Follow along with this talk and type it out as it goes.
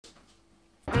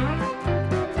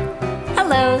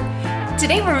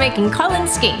Today we're making Cullen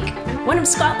Skink, one of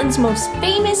Scotland's most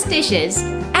famous dishes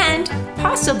and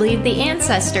possibly the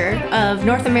ancestor of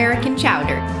North American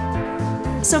chowder.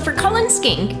 So for Cullen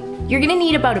Skink, you're gonna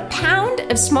need about a pound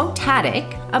of smoked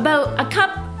haddock, about a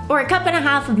cup or a cup and a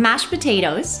half of mashed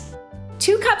potatoes,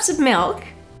 2 cups of milk.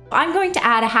 I'm going to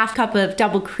add a half cup of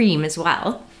double cream as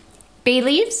well, bay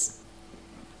leaves,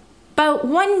 about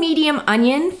 1 medium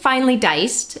onion finely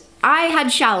diced. I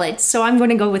had shallots, so I'm going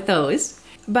to go with those.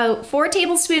 About 4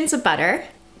 tablespoons of butter,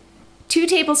 2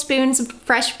 tablespoons of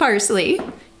fresh parsley,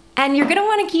 and you're gonna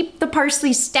wanna keep the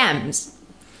parsley stems.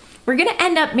 We're gonna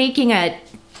end up making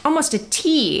almost a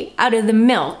tea out of the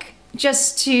milk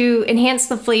just to enhance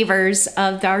the flavors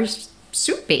of our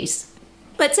soup base.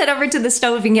 Let's head over to the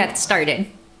stove and get started.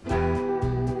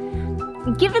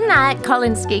 Given that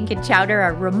Cullen Skink and chowder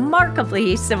are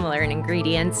remarkably similar in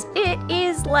ingredients, it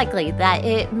is likely that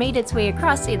it made its way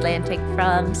across the Atlantic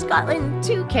from Scotland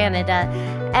to Canada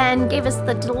and gave us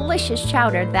the delicious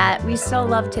chowder that we so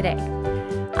love today.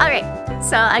 Alright,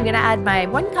 so I'm gonna add my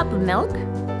 1 cup of milk,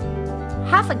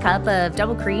 half a cup of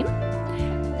double cream,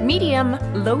 medium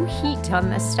low heat on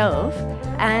the stove,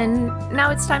 and now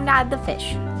it's time to add the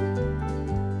fish.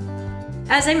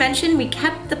 As I mentioned, we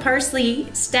kept the parsley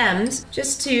stems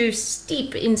just to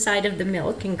steep inside of the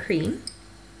milk and cream.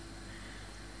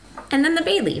 And then the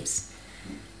bay leaves.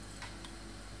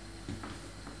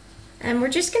 And we're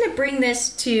just gonna bring this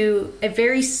to a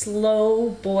very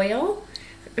slow boil.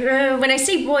 When I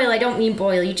say boil, I don't mean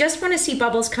boil. You just wanna see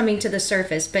bubbles coming to the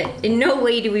surface, but in no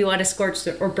way do we wanna scorch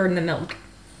or burn the milk.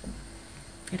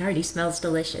 It already smells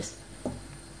delicious.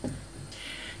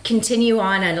 Continue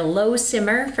on at a low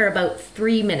simmer for about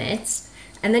 3 minutes,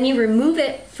 and then you remove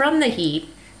it from the heat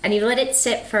and you let it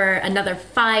sit for another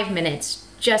 5 minutes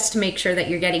just to make sure that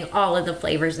you're getting all of the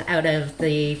flavors out of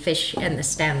the fish and the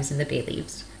stems and the bay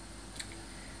leaves.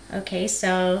 Okay,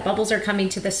 so bubbles are coming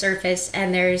to the surface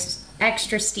and there's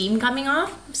extra steam coming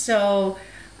off, so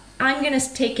I'm gonna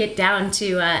take it down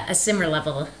to a simmer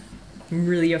level. I'm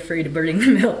really afraid of burning the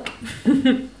milk.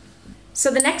 So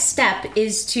the next step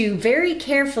is to very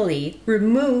carefully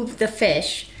remove the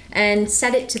fish and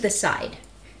set it to the side.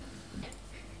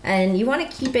 And you want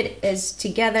to keep it as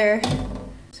together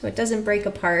so it doesn't break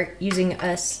apart using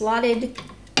a slotted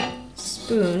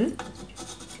spoon.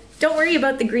 Don't worry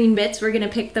about the green bits, we're going to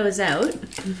pick those out.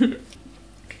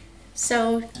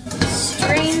 So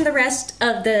strain the rest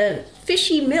of the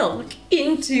fishy milk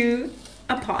into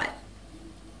a pot.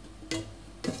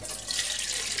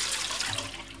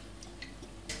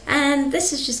 And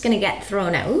this is just gonna get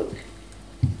thrown out.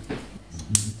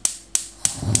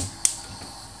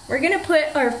 We're gonna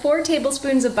put our 4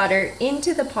 tablespoons of butter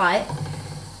into the pot,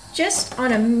 just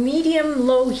on a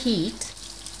medium-low heat.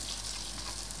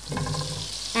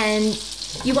 And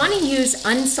you wanna use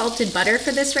unsalted butter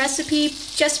for this recipe,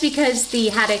 just because the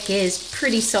haddock is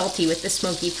pretty salty with the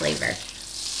smoky flavor.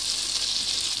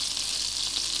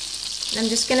 I'm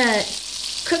just gonna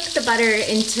cook the butter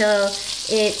until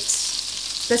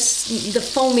the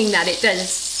foaming that it does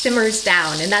simmers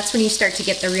down, and that's when you start to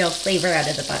get the real flavor out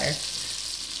of the butter.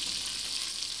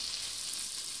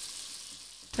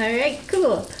 All right,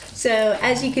 cool. So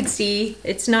as you can see,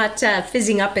 it's not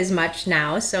fizzing up as much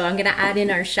now, so I'm gonna add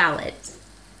in our shallots.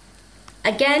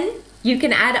 Again, you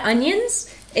can add onions,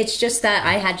 it's just that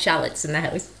I had shallots in the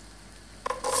house.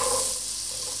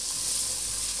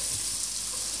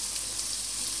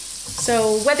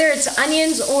 So whether it's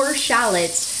onions or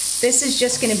shallots, this is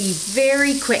just gonna be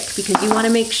very quick because you wanna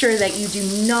make sure that you do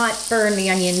not burn the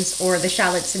onions or the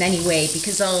shallots in any way,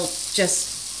 because they'll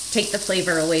just take the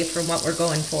flavor away from what we're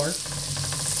going for.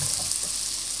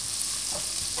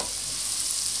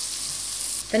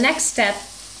 The next step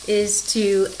is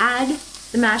to add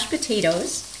the mashed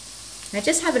potatoes. I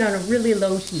just have it on a really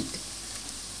low heat.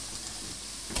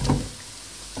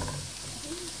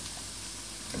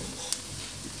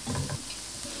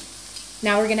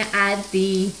 Now we're gonna add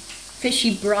the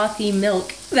fishy brothy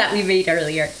milk that we made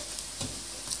earlier.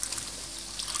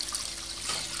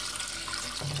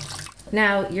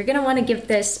 Now you're gonna wanna give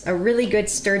this a really good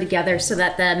stir together so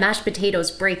that the mashed potatoes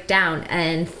break down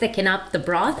and thicken up the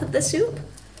broth of the soup.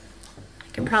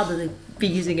 I can probably be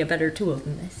using a better tool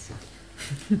than this.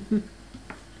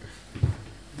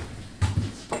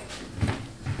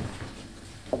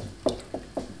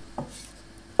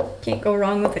 Can't go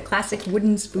wrong with a classic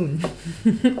wooden spoon.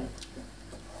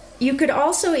 You could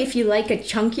also, if you like a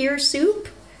chunkier soup,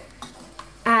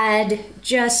 add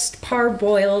just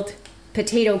parboiled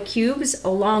potato cubes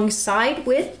alongside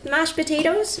with mashed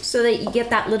potatoes so that you get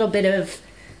that little bit of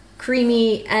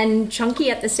creamy and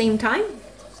chunky at the same time.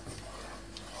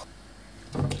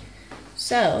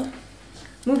 So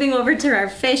moving over to our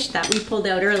fish that we pulled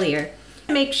out earlier.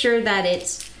 Make sure that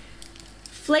it's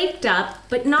flaked up,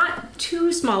 but not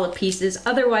too small of pieces,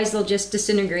 otherwise they'll just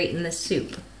disintegrate in the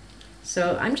soup.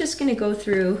 So I'm just gonna go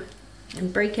through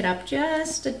and break it up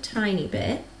just a tiny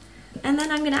bit. And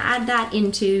then I'm gonna add that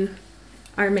into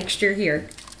our mixture here.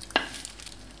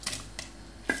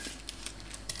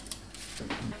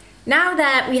 Now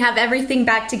that we have everything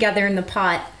back together in the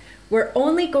pot, we're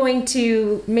only going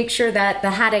to make sure that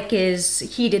the haddock is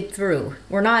heated through.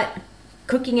 We're not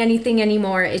cooking anything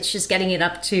anymore, it's just getting it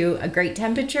up to a great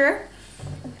temperature.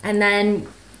 And then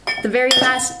the very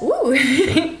last,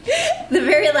 the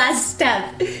very last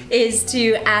step is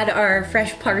to add our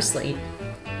fresh parsley.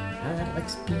 Oh, that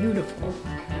looks beautiful.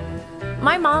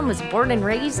 My mom was born and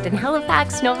raised in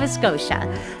Halifax, Nova Scotia,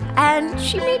 and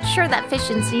she made sure that fish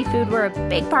and seafood were a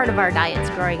big part of our diets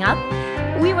growing up.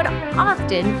 We would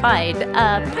often find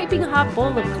a piping hot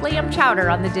bowl of clam chowder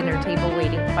on the dinner table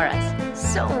waiting for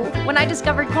us. So when I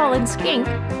discovered Cullen Skink,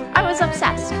 I was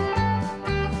obsessed.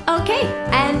 Okay,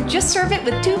 and just serve it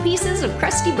with 2 pieces of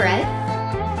crusty bread.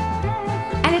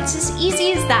 And it's as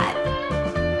easy as that.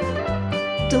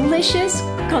 Delicious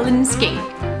Cullen Skink.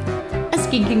 A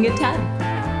skinking a ton.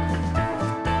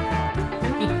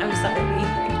 I'm sorry.